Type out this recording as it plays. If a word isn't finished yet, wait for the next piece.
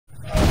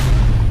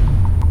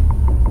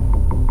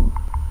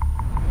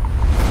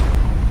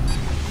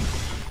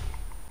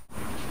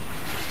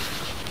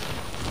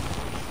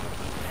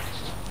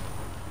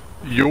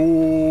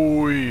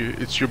Yo,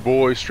 it's your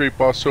boy Straight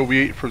Boss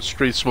OV8 from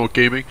Straight Smoke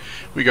Gaming.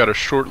 We got a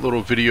short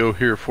little video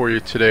here for you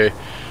today.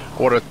 I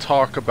want to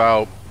talk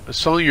about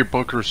selling your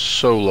bunker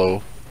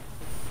solo.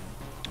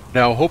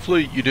 Now,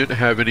 hopefully you didn't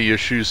have any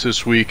issues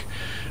this week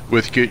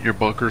with getting your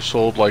bunker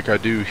sold like I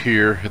do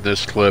here in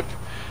this clip.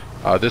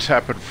 This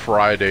happened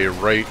Friday,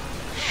 right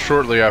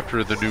shortly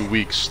after the new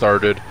week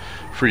started,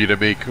 for you to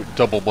make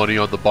double money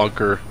on the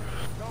bunker.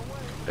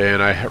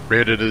 And I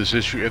ran into this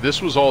issue, and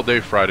this was all day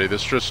Friday.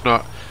 This was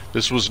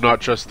not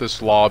just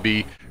this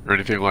lobby or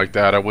anything like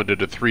that. I went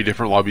into 3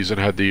 different lobbies and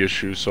had the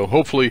issue. So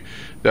hopefully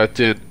that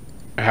didn't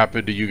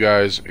happen to you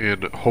guys,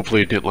 and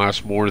hopefully it didn't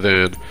last more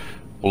than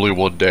only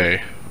one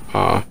day.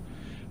 But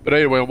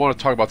anyway, I want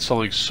to talk about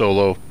selling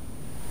solo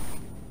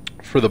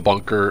for the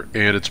bunker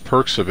and its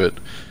perks of it,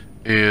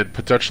 and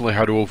potentially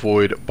how to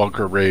avoid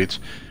bunker raids.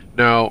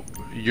 Now,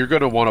 you're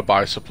going to want to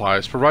buy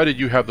supplies. Provided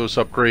you have those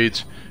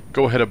upgrades,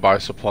 go ahead and buy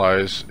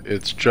supplies.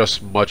 It's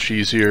just much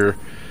easier,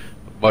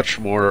 much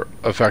more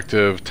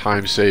effective,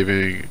 time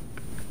saving.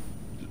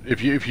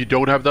 If you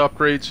don't have the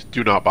upgrades,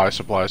 do not buy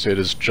supplies. It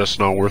is just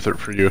not worth it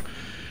for you.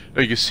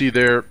 Now you can see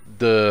there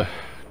the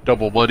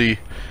double money.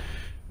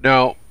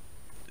 Now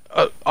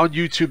on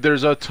YouTube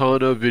there's a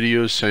ton of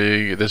videos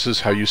saying this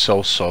is how you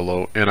sell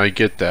solo, and I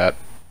get that.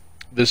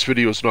 This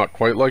video is not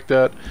quite like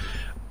that.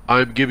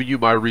 I'm giving you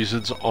my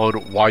reasons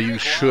on why you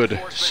should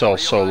sell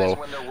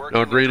solo.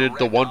 Now granted,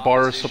 the 1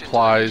 bar of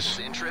supplies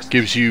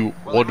gives you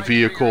 1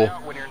 vehicle.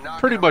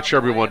 Pretty much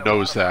everyone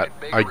knows that.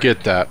 I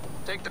get that.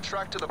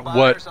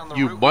 What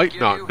you might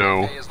not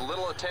know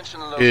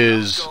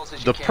is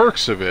the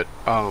perks of it.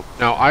 Now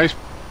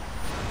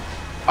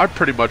I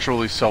pretty much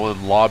only sell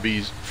in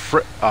lobbies,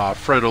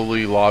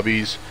 friendly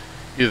lobbies,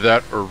 either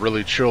that or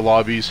really chill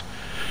lobbies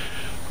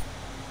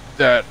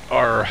that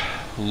are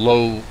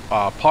low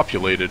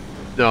populated.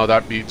 Now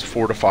that means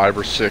 4 to 5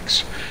 or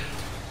 6,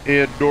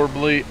 and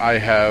normally I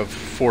have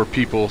 4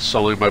 people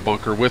selling my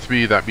bunker with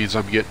me. That means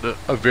I'm getting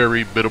a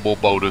very minimal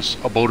bonus,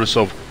 a bonus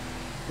of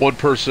 1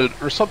 person,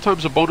 or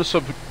sometimes a bonus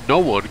of no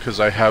one, because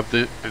I have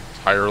the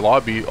entire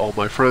lobby, all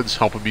my friends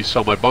helping me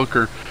sell my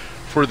bunker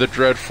for the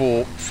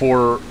dreadful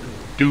 4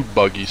 dune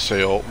buggy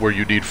sale where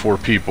you need 4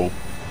 people.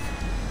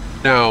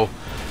 Now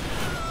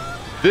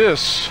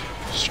this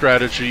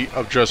strategy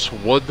of just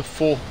 1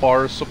 full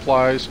bar of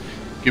supplies,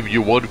 give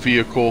you 1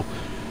 vehicle,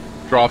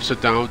 drops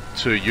it down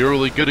to you're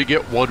only going to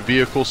get 1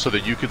 vehicle so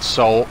that you can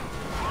sell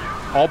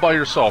all by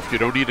yourself. You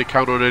don't need to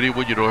count on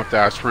anyone. You don't have to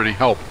ask for any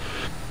help.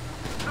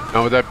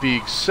 Now with that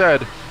being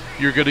said,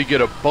 you're going to get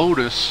a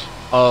bonus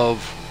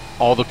of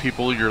all the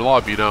people in your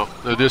lobby. Now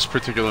in this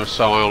particular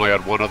sell I only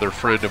had 1 other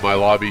friend in my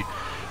lobby,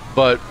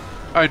 but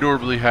I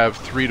normally have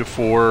 3 to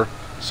 4,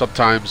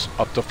 sometimes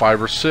up to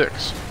 5 or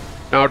 6.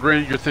 Now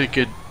granted, you're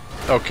thinking,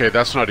 okay,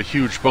 that's not a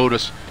huge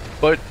bonus,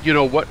 but you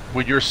know what,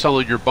 when you're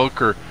selling your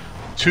bunker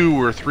 2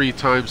 or 3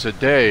 times a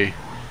day,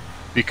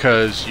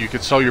 because you can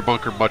sell your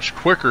bunker much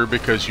quicker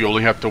because you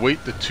only have to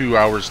wait the 2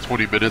 hours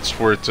 20 minutes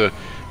for it to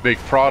make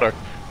product,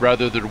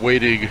 rather than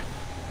waiting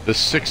the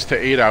 6 to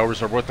 8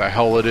 hours or what the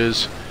hell it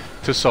is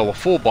to sell a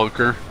full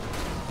bunker.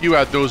 You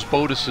add those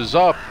bonuses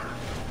up,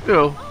 you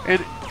know,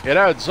 and it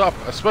adds up,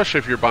 especially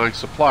if you're buying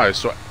supplies.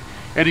 So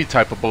any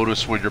type of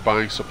bonus when you're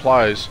buying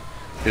supplies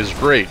is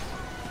great.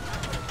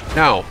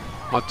 Now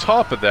on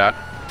top of that,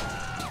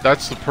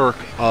 that's the perk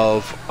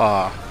of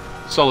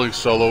selling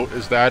solo,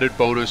 is the added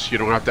bonus. You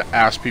don't have to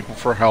ask people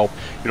for help.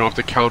 You don't have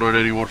to count on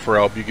anyone for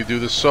help. You can do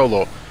this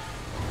solo.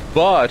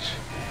 But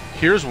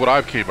here's what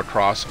I've came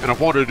across, and I've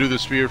wanted to do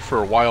this video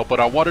for a while, but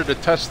I wanted to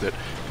test it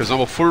because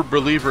I'm a firm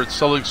believer in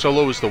selling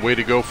solo is the way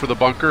to go for the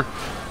bunker.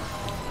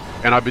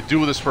 And I've been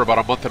doing this for about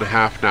a month and a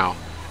half now.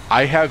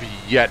 I have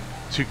yet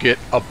to get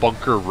a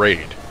bunker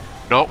raid.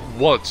 Not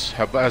once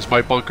has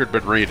my bunker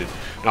been raided.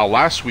 Now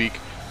last week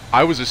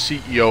I was a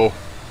CEO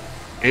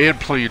and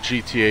playing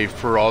GTA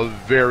for a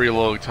very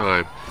long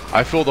time.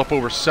 I filled up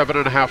over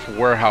 7.5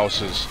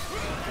 warehouses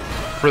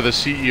for the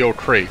CEO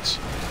crates,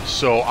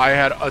 so I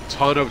had a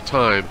ton of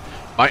time.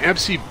 My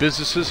MC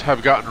businesses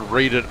have gotten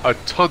raided a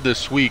ton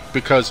this week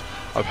because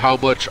of how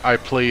much I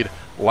played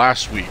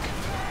last week.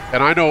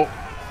 And I know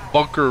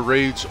bunker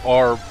raids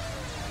are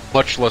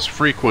much less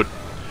frequent,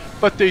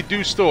 but they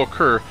do still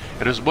occur.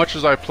 And as much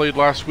as I played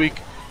last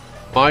week,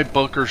 my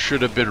bunker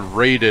should have been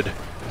raided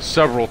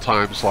several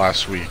times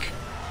last week.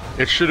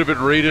 It should have been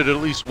raided at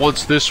least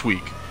once this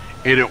week,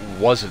 and it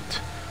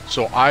wasn't.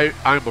 So I'm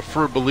a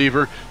firm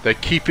believer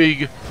that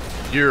keeping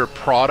your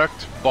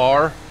product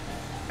bar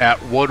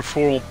at 1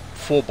 full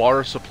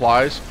bar of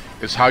supplies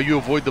is how you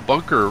avoid the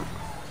bunker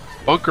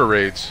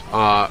raids.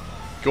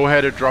 Go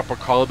ahead and drop a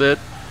comment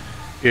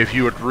if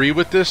you agree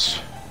with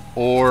this,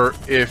 or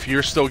if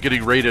you're still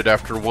getting raided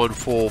after 1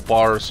 full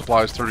bar of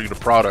supplies turning into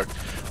product.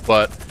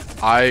 But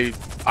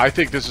I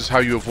think this is how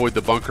you avoid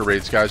the bunker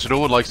raids, guys. No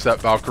one likes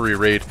that Valkyrie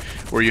raid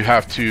where you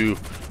have to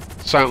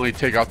silently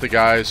take out the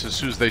guys. As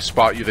soon as they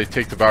spot you, they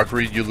take the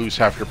Valkyrie and you lose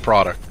half your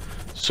product.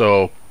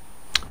 So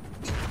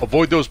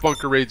avoid those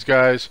bunker raids,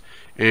 guys,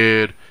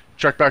 and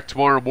check back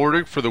tomorrow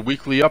morning for the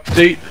weekly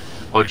update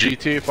on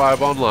GTA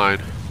 5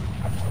 Online.